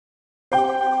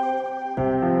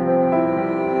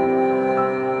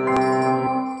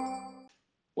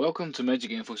Welcome to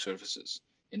MagicInfo Services.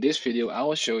 In this video, I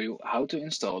will show you how to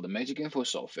install the MagicInfo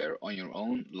software on your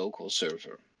own local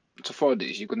server. So for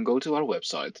this, you can go to our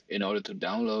website in order to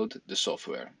download the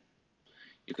software.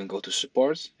 You can go to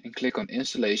Support and click on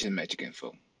Installation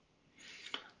MagicInfo.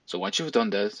 So once you've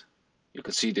done that, you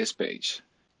can see this page.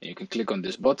 And you can click on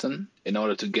this button in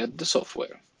order to get the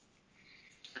software.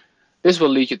 This will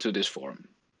lead you to this form.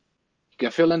 You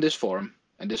can fill in this form,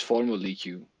 and this form will lead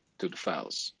you to the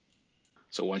files.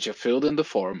 So once you've filled in the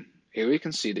form, here you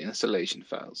can see the installation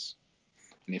files.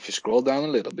 And if you scroll down a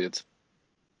little bit,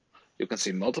 you can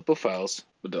see multiple files,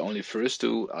 but the only first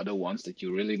two are the ones that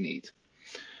you really need.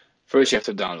 First you have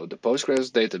to download the Postgres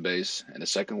database, and the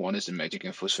second one is the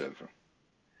MagicInfo server.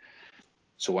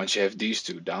 So once you have these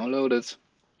two downloaded,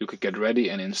 you can get ready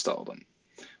and install them.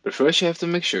 But first you have to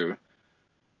make sure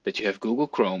that you have Google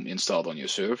Chrome installed on your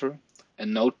server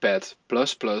and Notepad++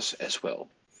 as well.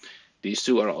 These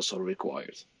two are also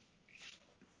required.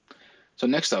 So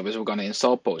next up is we're going to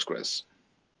install Postgres.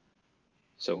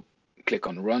 So click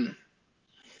on Run.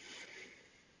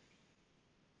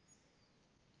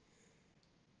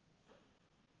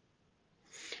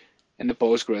 And the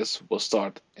Postgres will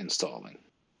start installing.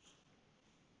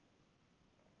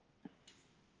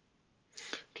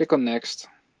 Click on Next.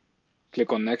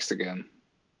 Click on Next again.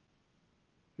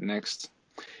 Next.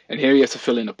 And here you have to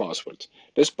fill in a password.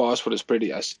 This password is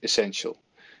pretty essential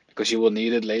because you will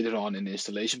need it later on in the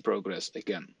installation progress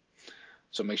again.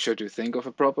 So make sure to think of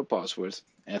a proper password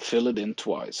and fill it in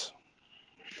twice.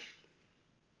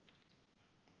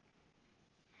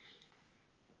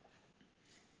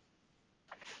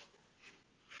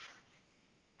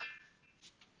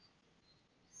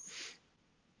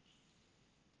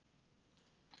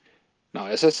 Now,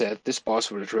 as I said, this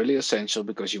password is really essential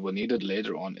because you will need it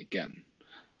later on again.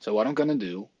 So what I'm going to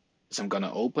do is I'm going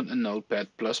to open a Notepad++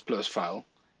 file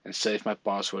and save my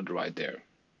password right there.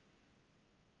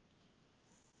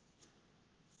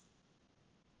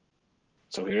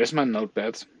 So here is my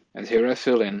Notepad, and here I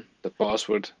fill in the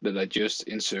password that I just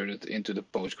inserted into the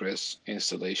Postgres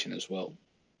installation as well.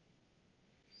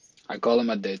 I call it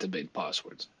my database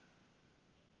password.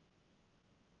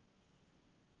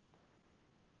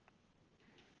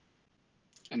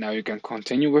 And now you can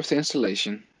continue with the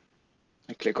installation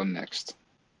and click on Next.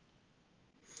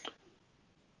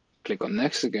 Click on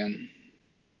Next again.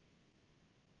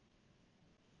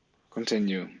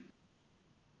 Continue.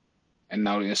 And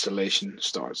now the installation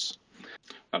starts.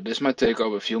 Now this might take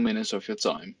over a few minutes of your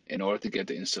time in order to get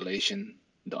the installation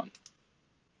done.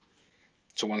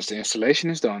 So once the installation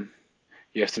is done,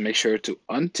 you have to make sure to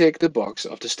untick the box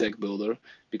of the stack builder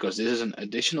because this is an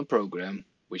additional program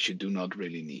which you do not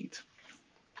really need.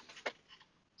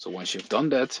 So once you've done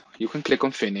that, you can click on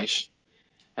Finish,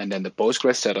 and then the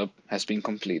Postgres setup has been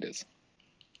completed.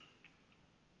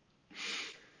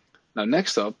 Now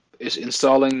next up is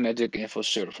installing MagicInfo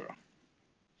Server.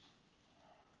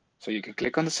 So you can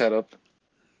click on the setup,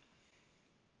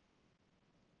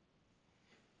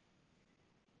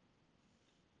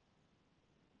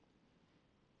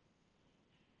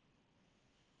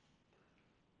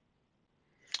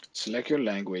 select your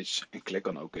language and click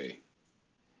on OK.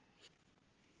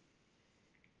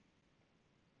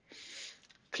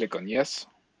 Click on Yes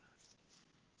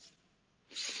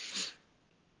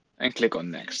and click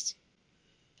on Next.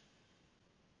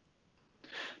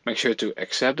 Make sure to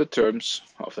accept the terms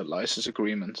of the license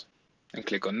agreement and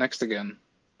click on Next again.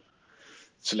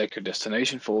 Select your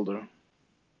destination folder.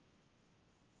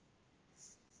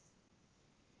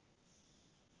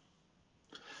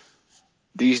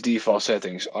 These default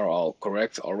settings are all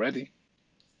correct already.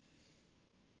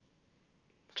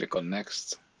 Click on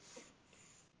Next.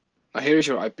 Now here is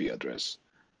your IP address.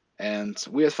 And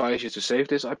we advise you to save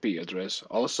this IP address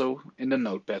also in the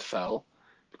Notepad file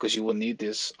because you will need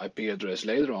this IP address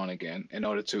later on again in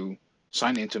order to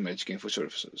sign into MagicInfo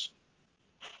Services.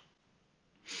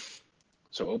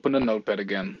 So open the Notepad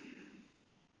again.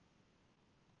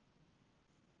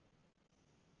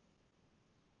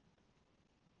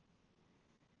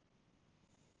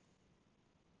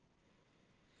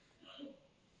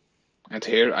 And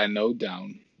here I note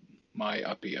down my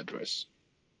IP address.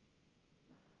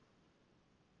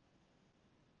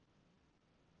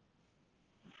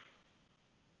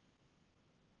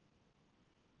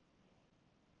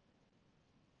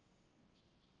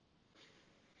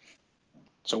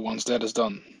 So once that is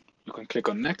done, you can click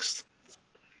on Next.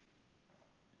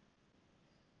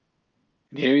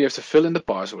 And here you have to fill in the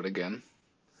password again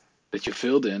that you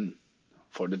filled in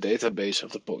for the database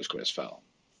of the Postgres file.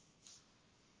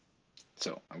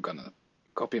 So I'm gonna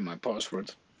copy my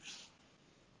password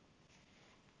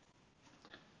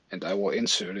and I will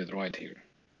insert it right here.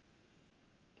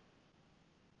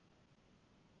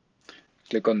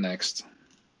 Click on Next.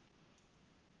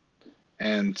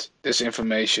 And this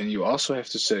information you also have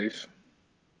to save.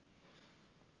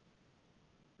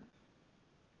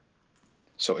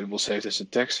 So it will save as a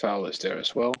text file is there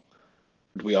as well.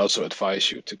 But we also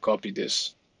advise you to copy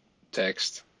this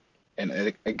text and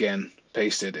again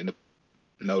paste it in the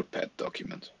Notepad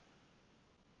document.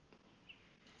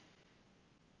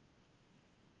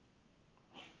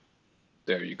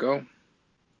 There you go.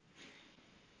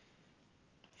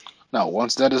 Now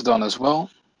once that is done as well,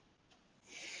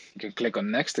 you can click on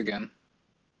Next again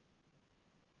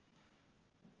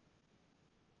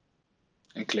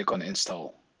and click on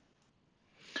Install.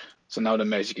 So now the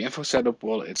MagicInfo setup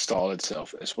will install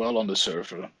itself as well on the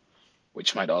server,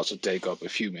 which might also take up a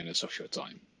few minutes of your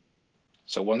time.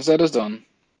 So once that is done,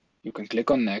 you can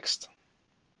click on Next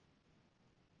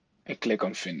and click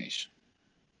on Finish.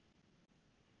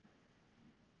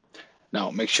 Now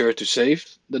make sure to save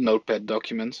the Notepad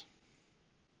document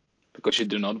because you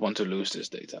do not want to lose this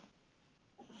data.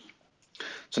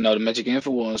 So now the MagicInfo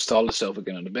will install itself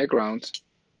again in the background.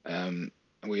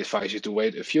 We advise you to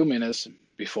wait a few minutes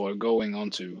before going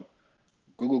onto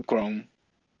Google Chrome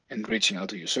and reaching out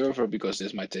to your server because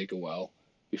this might take a while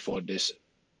before this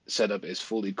setup is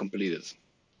fully completed.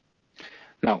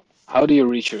 Now, how do you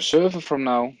reach your server from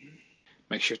now?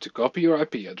 Make sure to copy your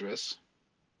IP address,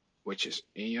 which is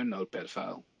in your Notepad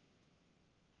file,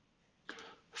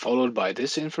 followed by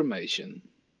this information,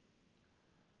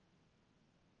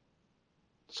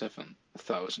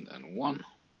 7001 /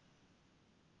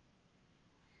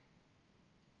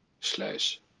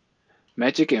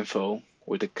 MagicInfo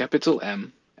with a capital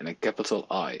M and a capital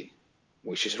I,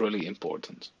 which is really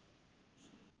important.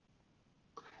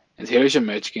 And here is your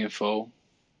MagicInfo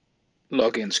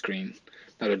login screen.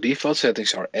 Now the default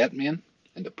settings are admin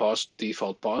and the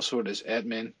default password is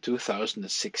admin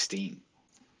 2016.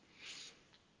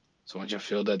 So once you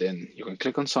fill that in, you can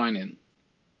click on sign in.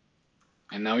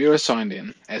 And now you're signed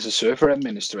in as a server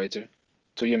administrator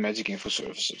to your MagicInfo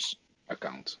Services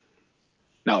account.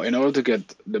 Now, in order to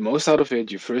get the most out of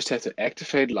it, you first have to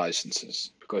activate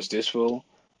licenses because this will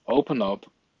open up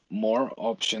more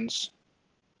options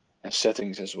and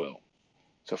settings as well.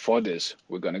 So for this,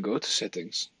 we're going to go to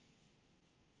settings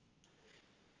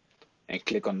and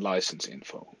click on license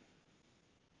info.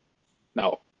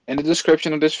 Now, in the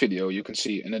description of this video, you can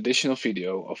see an additional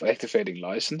video of activating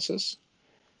licenses.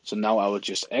 So now I will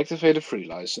just activate a free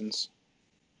license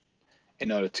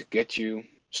in order to get you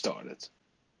started.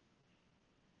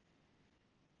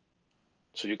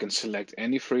 So you can select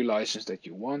any free license that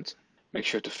you want. Make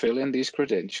sure to fill in these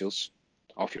credentials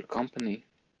of your company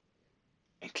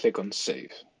and click on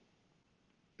save.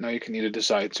 Now you can either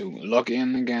decide to log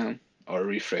in again or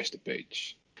refresh the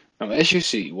page. Now as you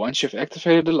see, once you've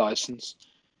activated the license,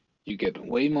 you get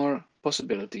way more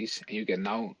possibilities and you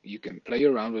can play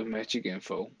around with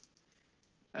MagicInfo.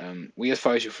 We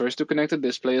advise you first to connect a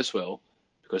display as well,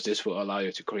 because this will allow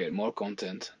you to create more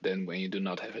content than when you do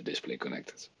not have a display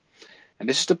connected. And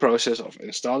this is the process of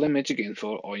installing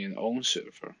MagicInfo on your own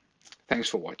server. Thanks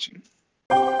for watching.